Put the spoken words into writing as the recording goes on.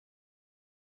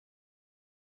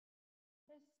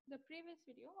The previous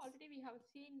video already we have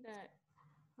seen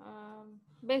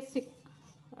the basic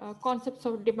concepts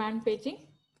of demand paging.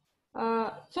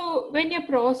 So when a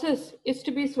process is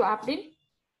to be swapped in,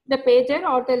 the pager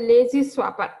or the lazy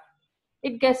swapper,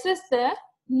 it guesses the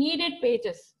needed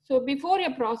pages. So before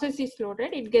a process is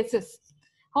loaded, it guesses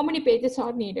how many pages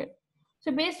are needed.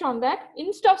 So based on that,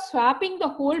 instead of swapping the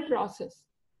whole process,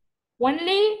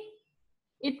 only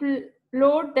it will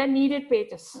load the needed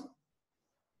pages.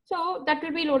 So that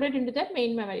will be loaded into the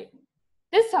main memory.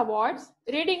 This avoids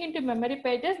reading into memory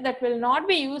pages that will not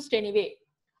be used anyway.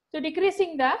 So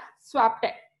decreasing the swap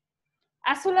time,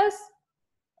 as well as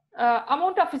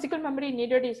amount of physical memory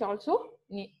needed is also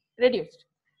reduced.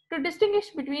 To distinguish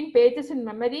between pages in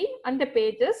memory and the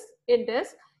pages in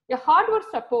disk, a hardware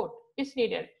support is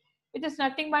needed, which is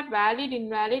nothing but valid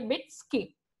invalid bit scheme.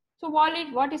 So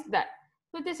valid, what is that?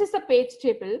 So this is the page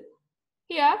table.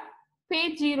 Here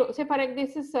page 0, say for example,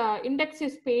 this is index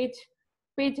is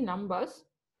page numbers.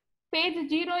 Page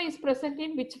 0 is present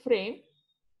in which frame?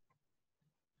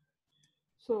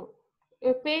 So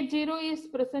page 0 is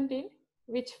present in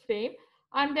which frame,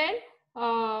 and then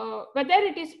whether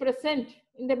it is present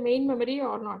in the main memory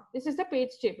or not. This is the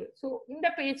page table. So in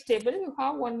the page table you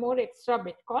have one more extra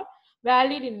bit called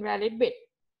valid invalid bit.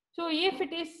 So if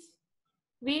it is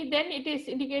V, then it is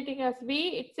indicating as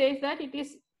V, it says that it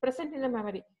is present in the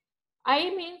memory.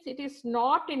 I means it is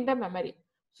not in the memory.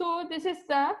 So this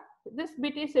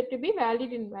bit is said to be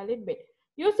valid invalid bit.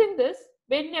 Using this,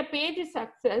 when a page is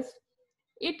accessed,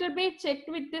 it will be checked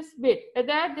with this bit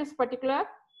whether this particular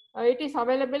it is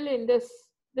available in this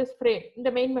frame in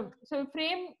the main memory. So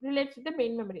frame relates to the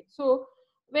main memory. So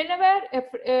whenever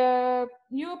a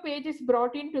new page is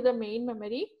brought into the main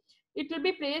memory, it will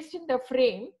be placed in the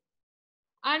frame,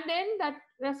 and then that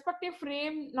respective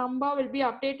frame number will be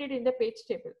updated in the page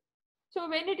table. So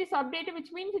when it is updated,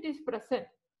 which means it is present.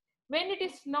 When it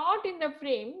is not in the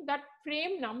frame, that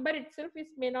frame number itself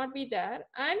may not be there,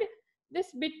 and this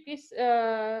bit is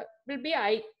will be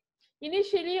I.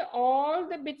 Initially, all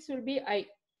the bits will be I,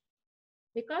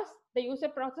 because the user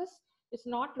process is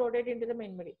not loaded into the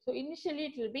main memory. So initially,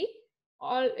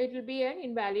 it will be an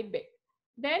invalid bit.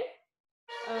 Then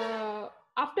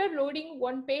after loading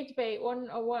one page by one,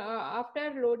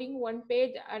 after loading one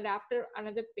page and after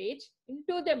another page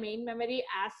into the main memory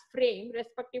as frame,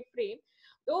 respective frame,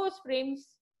 those frames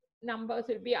numbers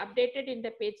will be updated in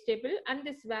the page table, and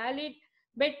this valid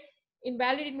bit,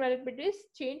 invalid bit is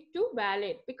changed to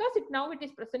valid, because now it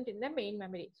is present in the main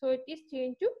memory. So it is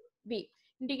changed to V,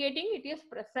 indicating it is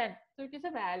present. So it is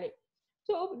a valid.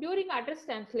 So during address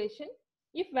translation,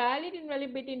 if valid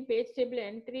invalid bit in page table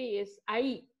entry is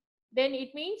I, then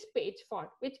it means page fault,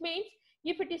 which means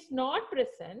if it is not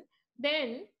present,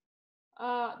 then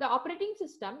the operating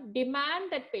system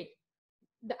demand that page.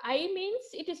 The I means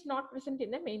it is not present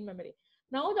in the main memory.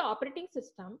 Now the operating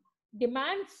system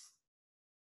demands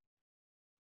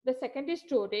the secondary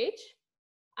storage,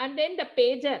 and then the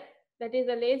pager, that is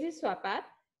the lazy swapper,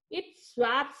 it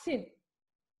swaps in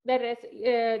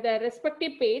the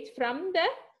respective page from the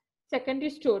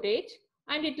secondary storage,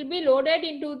 and it will be loaded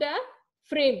into the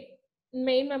frame.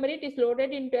 Main memory, it is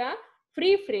loaded into a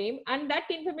free frame, and that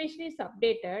information is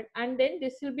updated, and then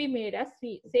this will be made as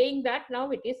C, saying that now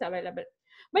it is available.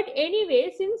 But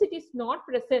anyway, since it is not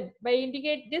present,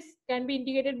 this can be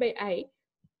indicated by I.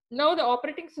 Now the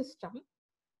operating system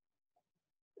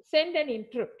send an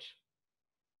interrupt,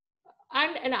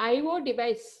 and an IO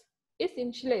device is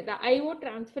initialized. The IO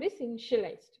transfer is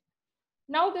initialized.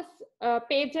 Now this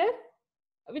pager,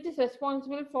 which is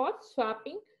responsible for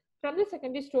swapping from the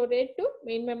secondary storage to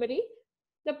main memory,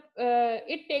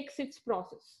 it takes its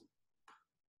process.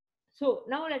 So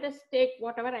now let us take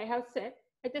whatever I have said.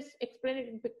 I just explain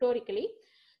it pictorially.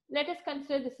 Let us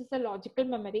consider this is a logical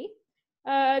memory.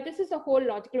 This is a whole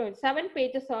logical memory. 7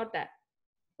 pages are there.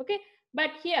 Okay, but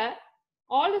here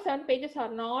all the 7 pages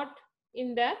are not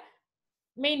in the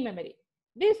main memory.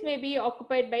 This may be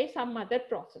occupied by some other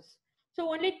process.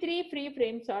 So only 3 free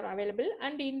frames are available,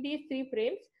 and in these 3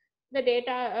 frames, the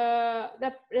data,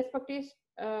 the respective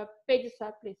pages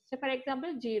are placed. So for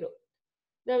example, 0.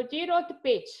 The 0th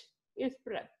page is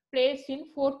placed in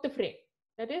 4th frame.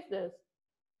 That is this.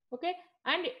 Okay,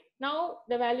 and now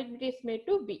the validity is made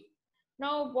to B.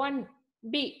 Now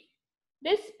 1B.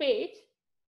 This page,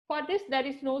 for this there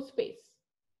is no space.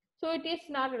 So it is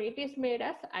not, it is made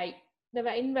as I, the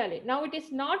invalid. Now it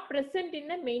is not present in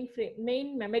the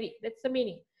main memory. That's the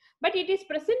meaning. But it is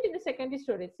present in the secondary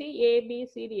storage. See, A, B,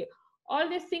 C, D. All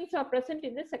these things are present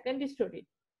in the secondary storage.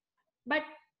 But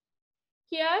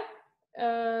here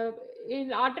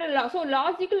in so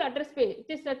logical address space,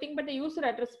 it is nothing but the user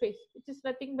address space, which is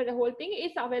nothing but the whole thing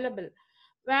is available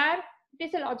where it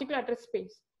is a logical address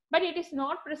space, but it is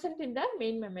not present in the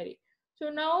main memory. So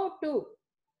now to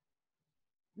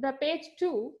the page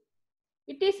 2,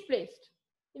 it is placed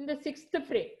in the 6th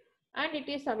frame and it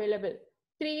is available.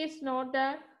 3 is not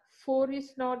there, 4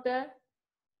 is not there,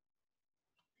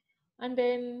 and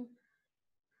then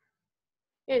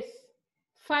yes,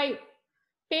 5,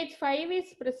 page 5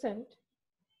 is present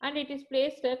and it is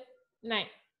placed at 9.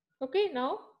 Okay,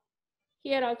 now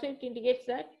here also it indicates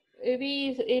that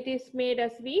it is made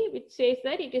as V, which says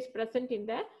that it is present in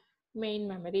the main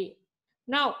memory.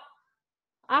 Now,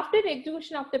 after the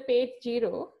execution of the page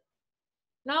 0,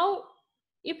 now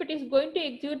if it is going to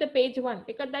execute the page 1,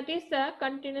 because that is the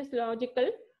continuous logical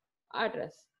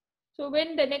address. So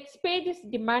when the next page is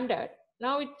demanded,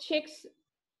 now it checks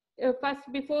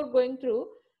first before going through,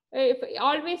 if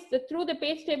always through the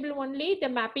page table only the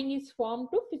mapping is formed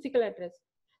to physical address.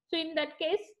 So in that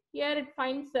case, here it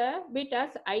finds a bit as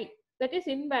I, that is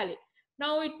invalid.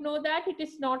 Now it know that it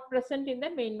is not present in the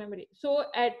main memory. So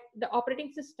at the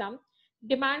operating system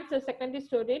demands a secondary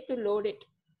storage to load it.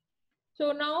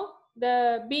 So now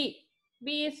the B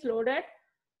is loaded,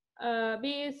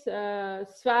 B is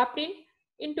swapped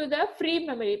into the free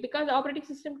memory, because the operating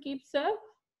system keeps a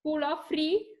pool of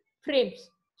free frames.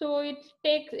 So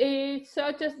it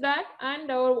searches that, and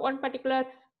one particular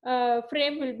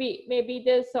frame will be maybe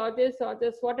this or this or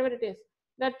this, whatever it is,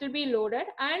 that will be loaded,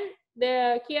 and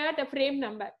here the frame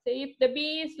number. So if the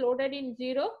B is loaded in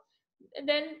 0,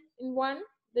 then in 1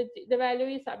 the value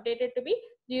is updated to be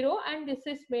 0, and this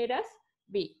is made as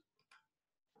B.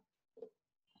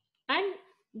 And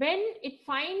when it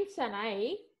finds an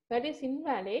I that is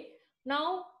invalid,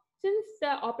 now since the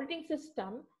operating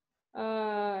system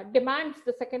demands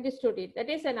the secondary storage, that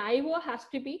is an IO has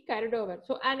to be carried over.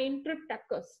 So an interrupt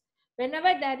occurs.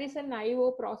 Whenever there is an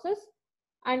IO process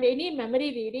and any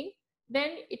memory reading,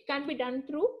 then it can be done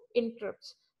through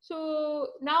interrupts. So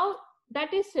now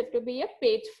that is said to be a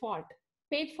page fault.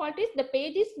 Page fault is the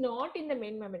page is not in the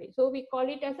main memory. So we call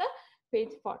it as a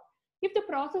page fault. If the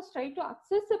process tries to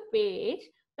access a page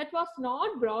that was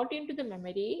not brought into the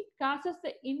memory, causes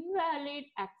the invalid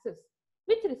access,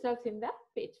 which results in the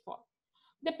page fault.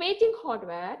 The paging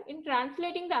hardware in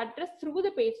translating the address through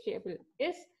the page table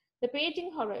is the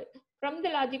paging hardware. From the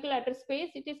logical address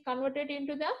space, it is converted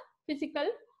into the physical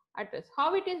address.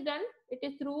 How it is done? It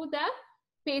is through the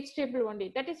page table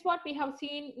only. That is what we have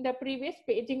seen in the previous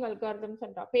paging algorithms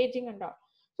and all, paging and all.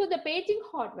 So the paging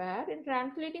hardware in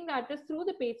translating the address through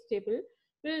the page table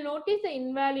will notice the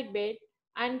invalid bit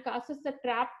and causes the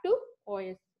trap to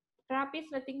OS. Trap is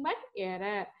nothing but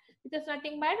error. It is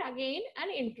nothing but again an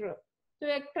interrupt. So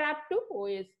a trap to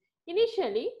OS.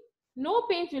 Initially, no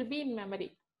page will be in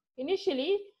memory.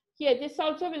 Initially, here this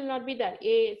also will not be there.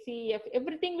 A, C, F,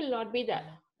 everything will not be there.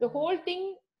 The whole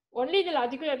thing, only the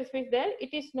logical address space there.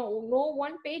 It is no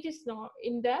one page is not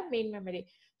in the main memory.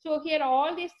 So here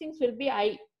all these things will be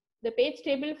I. The page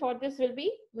table for this will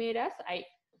be made as I.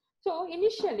 So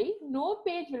initially, no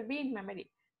page will be in memory.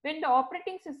 When the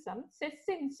operating system sets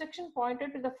the instruction pointer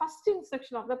to the first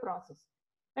instruction of the process.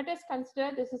 Let us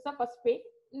consider this is the first page,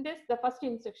 this the first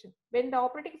instruction. When the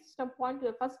operating system points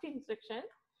to the first instruction,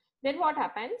 then what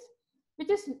happens?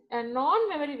 Which is a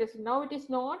non-memory register. Now it is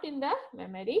not in the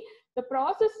memory. The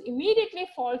process immediately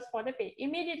falls for the page.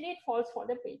 Immediately it falls for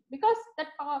the page because that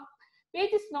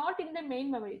page is not in the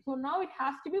main memory. So now it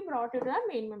has to be brought to the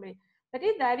main memory. That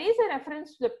is, there is a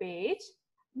reference to the page,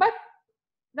 but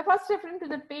the first reference to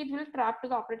the page will trap to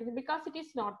the operating system because it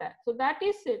is not there. So that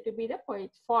is said to be the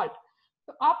page fault.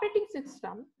 The operating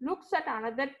system looks at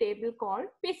another table called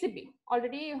PCB.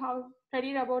 Already you have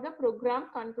studied about the program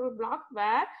control block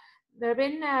where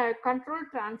when control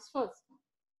transfers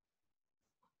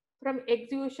from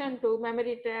execution to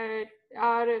memory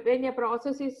or when a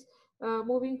process is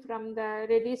moving from the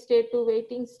ready state to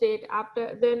waiting state,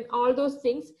 after then all those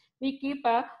things we keep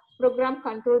a program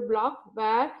control block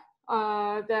where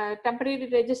the temporary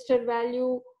register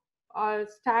value or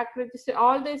stack register,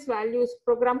 all these values,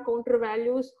 program counter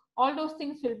values, all those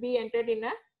things will be entered in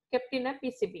kept in a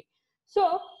PCB.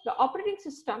 So the operating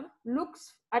system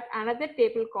looks at another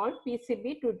table called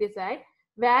PCB to decide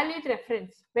valid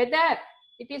reference, whether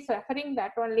it is referring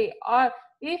that only or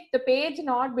if the page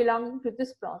not belonging to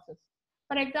this process.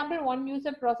 For example, one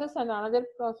user process and another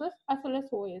process as well as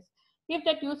OS. If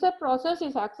that user process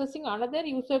is accessing another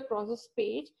user process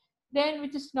page, then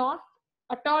which is not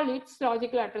at all its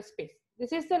logical address space.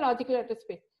 This is the logical address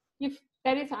space. If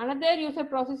there is another user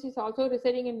process is also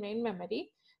residing in main memory,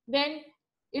 then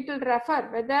it will refer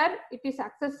whether it is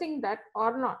accessing that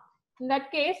or not. In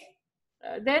that case,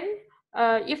 then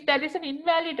if there is an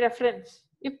invalid reference,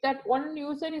 if that one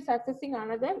user is accessing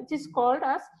another, which is called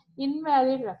as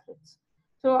invalid reference.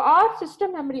 So, or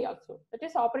system memory also, that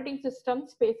is operating system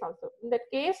space also. In that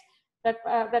case, that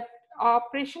that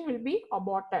operation will be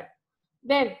aborted.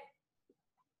 Then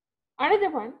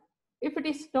another one, if it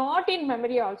is not in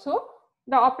memory also,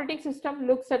 the operating system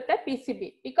looks at the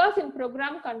PCB, because in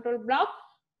program control block,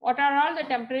 what are all the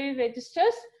temporary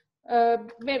registers?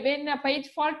 When a page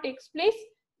fault takes place,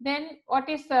 then what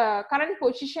is the current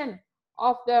position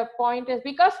of the pointers?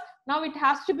 Because now it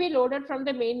has to be loaded from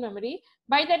the main memory.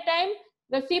 By the time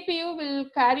the CPU will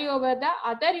carry over the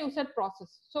other user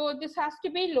process. So this has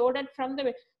to be loaded from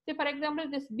the, say for example,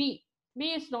 this B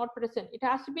is not present. It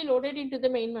has to be loaded into the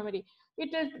main memory.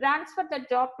 It will transfer the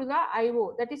job to the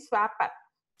IO, that is swapper.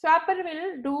 Swapper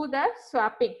will do the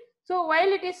swapping. So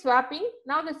while it is swapping,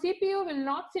 now the CPU will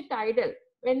not sit idle.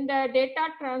 When the data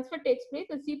transfer takes place,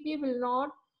 the CPU will not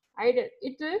idle.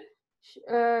 It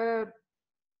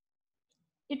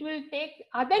will take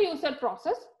other user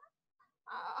process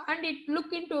and it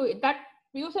look into that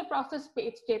user process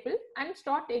page table and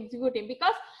start executing,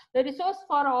 because the resource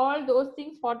for all those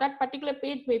things for that particular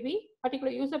page may be,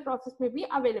 particular user process may be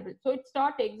available. So it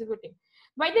start executing.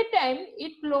 By the time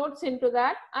it loads into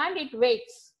that and it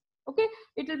waits, okay,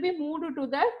 it will be moved to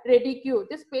the ready queue.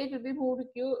 This page will be moved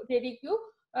to ready queue.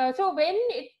 So when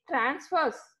it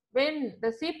transfers, when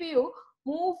the CPU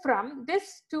move from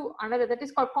this to another, that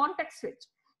is called context switch.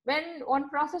 When one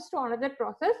process to another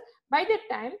process, by the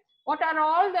time what are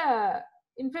all the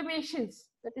informations,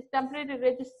 that is temporary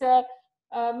register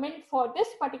meant for this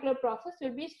particular process,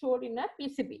 will be stored in a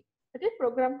PCB, that is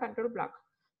program control block.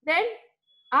 Then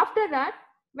after that,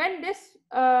 when this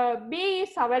B is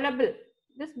available,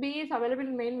 this B is available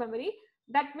in main memory,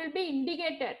 that will be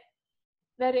indicated.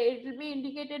 That it will be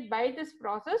indicated by this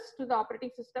process to the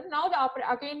operating system. Now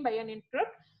the again by an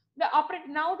interrupt,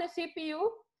 now the CPU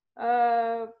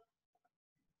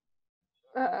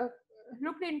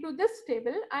looked into this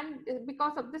table, and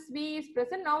because of this B is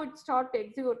present, now it start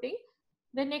executing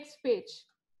the next page.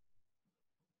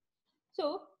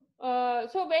 So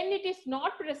so when it is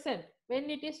not present, when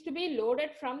it is to be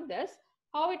loaded from this,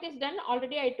 how it is done?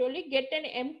 Already I told you, get an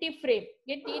empty frame,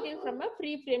 get details from a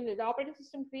free frame list. The operating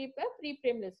system create a free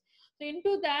frame list. So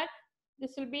into that,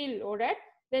 this will be loaded.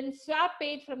 Then swap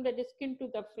page from the disk into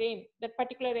the frame, that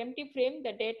particular empty frame,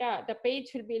 the data, the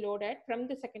page will be loaded from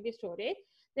the secondary storage.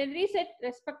 Then reset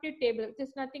respective table, which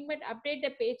is nothing but update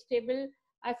the page table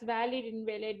as valid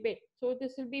invalid bit. So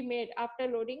this will be made after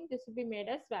loading, this will be made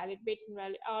as valid bit,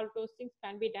 invalid, all those things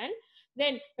can be done.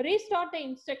 Then restart the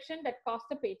instruction that caused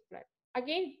the page flood.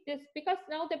 Again, this, because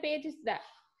now the page is there.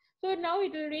 So now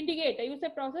it will indicate, the user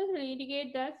process will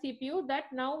indicate the CPU that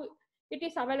now it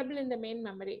is available in the main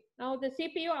memory. Now the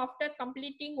CPU, after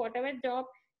completing whatever job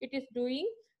it is doing,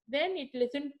 then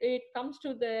it comes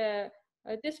to the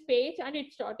this page and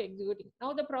it start executing.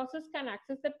 Now the process can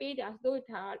access the page as though it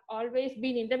had always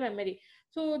been in the memory.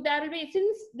 So there will be,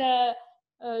 since the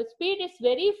speed is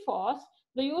very fast,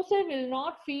 the user will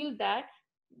not feel that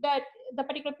the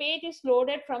particular page is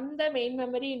loaded from the main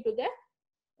memory into the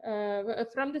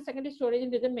from the secondary storage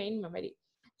into the main memory.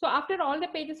 So after all the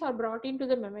pages are brought into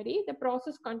the memory, the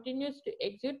process continues to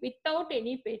execute without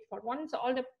any page fault. Once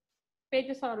all the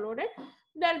pages are loaded,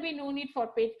 there will be no need for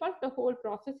page fault. The whole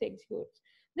process executes.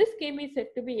 This scheme is said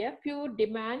to be a pure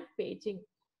demand paging.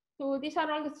 So these are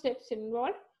all the steps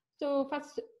involved. So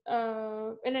first,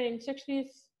 when an instruction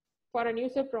is for a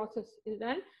user process is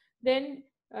done, then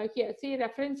here see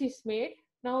reference is made.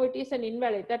 Now it is an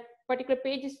invalid. That particular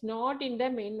page is not in the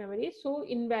main memory, so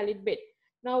invalid bit.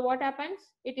 Now what happens?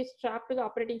 It is trapped to the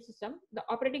operating system. The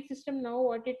operating system now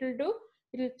what it will do?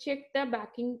 It will check the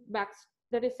backs,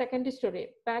 that is secondary storage.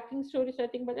 Backing storage is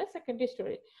nothing but the secondary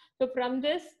storage. So from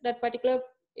this, that particular,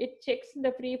 it checks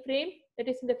the free frame, that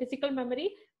is in the physical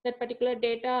memory, that particular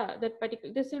data, that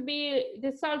particular, this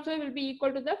also will be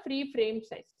equal to the free frame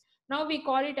size. Now we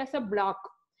call it as a block.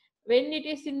 When it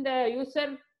is in the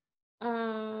user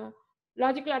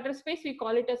logical address space, we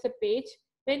call it as a page.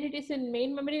 When it is in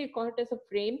main memory, we call it as a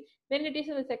frame. When it is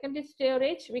in the secondary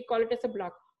storage, we call it as a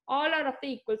block. All are of the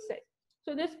equal size.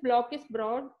 So this block is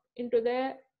brought into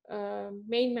the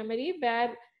main memory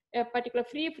where a particular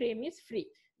free frame is free.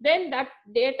 Then that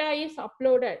data is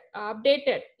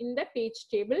updated in the page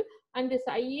table, and this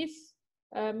I is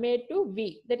made to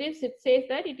V. That is, it says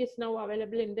that it is now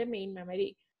available in the main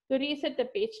memory. So reset the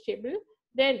page table,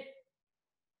 then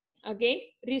again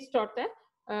restart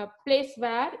the place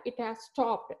where it has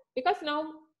stopped, because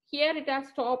now here it has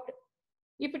stopped.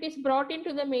 If it is brought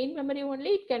into the main memory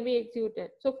only, it can be executed.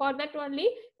 So for that only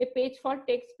a page fault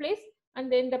takes place,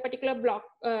 and then the particular block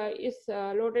is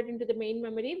loaded into the main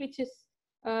memory, which is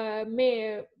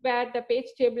where the page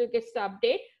table gets the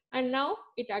update, and now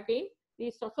it again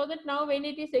restores. So that now when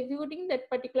it is executing that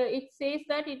particular, it says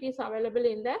that it is available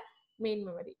in the main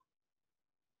memory.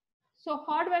 So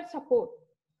hardware support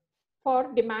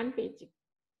for demand paging.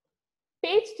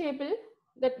 Page table,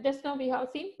 that just now we have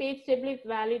seen page table is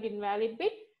valid, invalid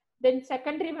bit. Then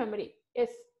secondary memory is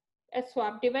a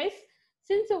swap device.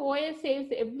 Since the OS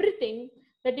saves everything,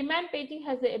 the demand paging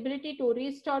has the ability to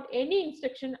restart any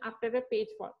instruction after a page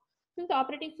fault. Since the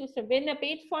operating system, when a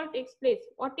page fault takes place,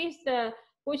 what is the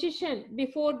position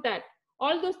before that?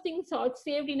 All those things are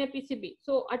saved in a PCB.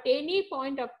 So at any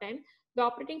point of time, the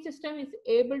operating system is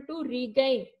able to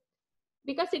regain,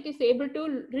 because it is able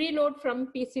to reload from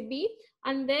PCB,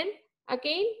 and then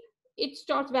again it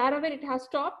starts wherever it has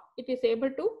stopped, it is able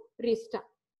to restart.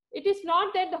 It is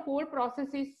not that the whole process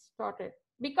is started,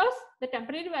 because the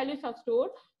temporary values are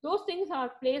stored, those things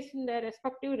are placed in their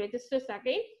respective registers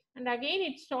again, and again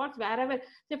it starts wherever.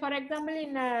 So for example,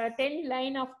 in a 10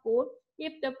 line of code,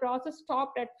 if the process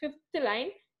stopped at 5th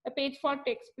line, a page fault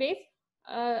takes place,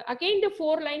 again the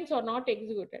 4 lines are not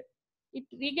executed. It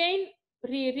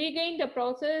regain the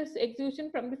process execution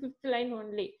from the 5th line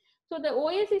only. So the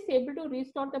OS is able to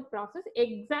restart the process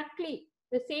exactly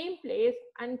the same place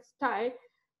and style,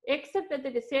 except that the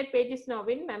desired page is now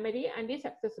in memory and is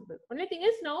accessible. Only thing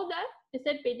is now the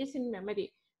desired page is in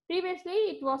memory. Previously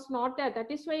it was not there.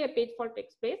 That is why a page fault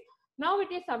takes place. Now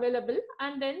it is available,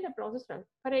 and then the process runs.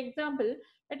 For example,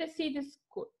 let us see this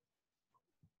code.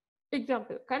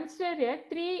 Example, consider a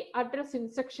 3 address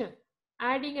instruction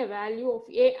adding a value of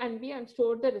A and B and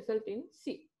store the result in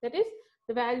C. That is,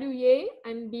 the value A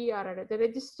and B are added, the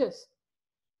registers.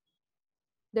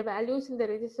 The values in the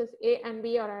registers A and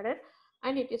B are added,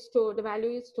 and it is stored, the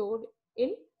value is stored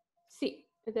in C.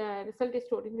 The result is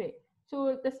stored in A.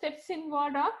 So the steps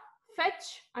involved are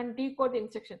fetch and decode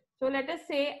instruction. So let us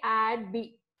say add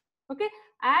B. Okay,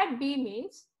 add B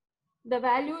means the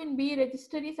value in B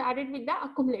register is added with the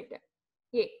accumulator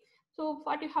A. So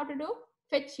what you have to do?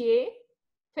 Fetch A,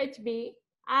 fetch B,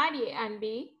 add A and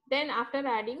B, then after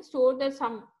adding, store the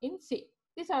sum in C.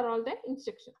 These are all the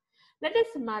instructions. Let us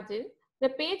imagine the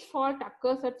page fault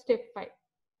occurs at step 5.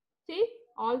 See,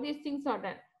 all these things are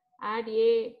done. Add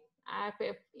A,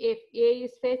 if A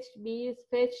is fetched, B is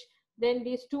fetched, then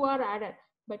these two are added.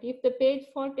 But if the page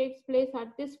fault takes place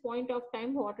at this point of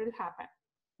time, what will happen?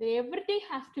 Everything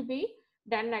has to be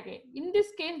done again. In this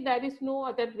case, there is no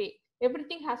other way.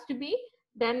 Everything has to be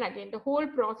done again. The whole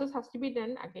process has to be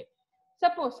done again.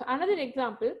 Suppose another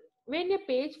example, when a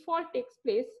page fault takes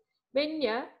place, when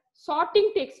a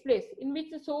sorting takes place in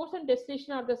which the source and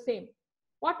destination are the same,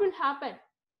 what will happen?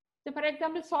 So for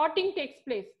example, sorting takes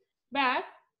place where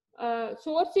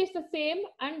source is the same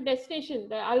and destination.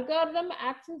 The algorithm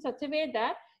acts in such a way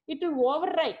that it will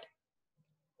overwrite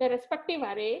the respective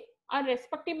array or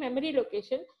respective memory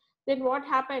location. Then what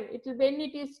happened? It will, when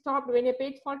it is stopped, when a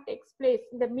page fault takes place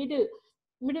in the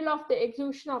middle of the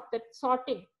execution of that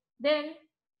sorting, then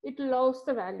it loses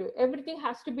the value. Everything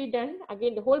has to be done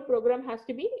again. The whole program has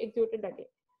to be executed again.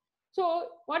 So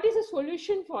what is the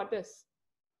solution for this?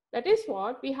 That is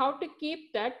what we have to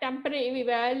keep the temporary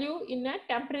value in a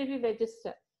temporary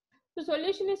register. The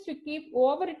solution is to keep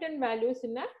overwritten values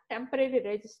in a temporary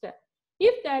register.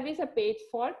 If there is a page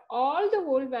fault, all the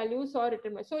old values are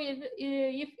written. So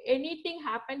if anything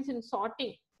happens in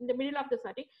sorting, in the middle of the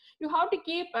sorting, you have to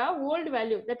keep a old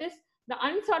value, that is the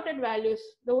unsorted values,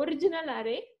 the original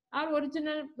array or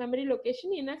original memory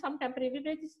location in some temporary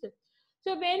register.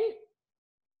 So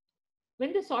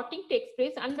when the sorting takes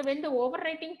place and when the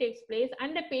overwriting takes place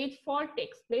and the page fault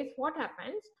takes place, what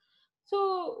happens?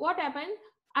 So what happens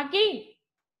again?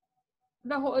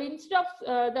 The whole, instead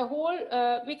of the whole,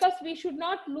 because we should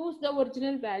not lose the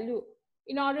original value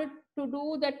in order to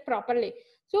do that properly.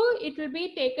 So it will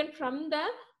be taken from the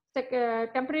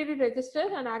temporary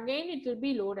registers and again it will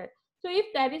be loaded. So if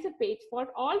there is a page fault,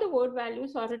 all the word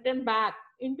values are written back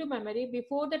into memory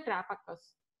before the trap occurs.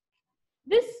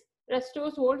 This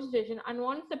restores old situation, and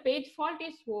once the page fault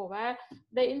is over,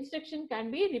 the instruction can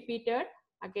be repeated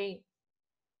again.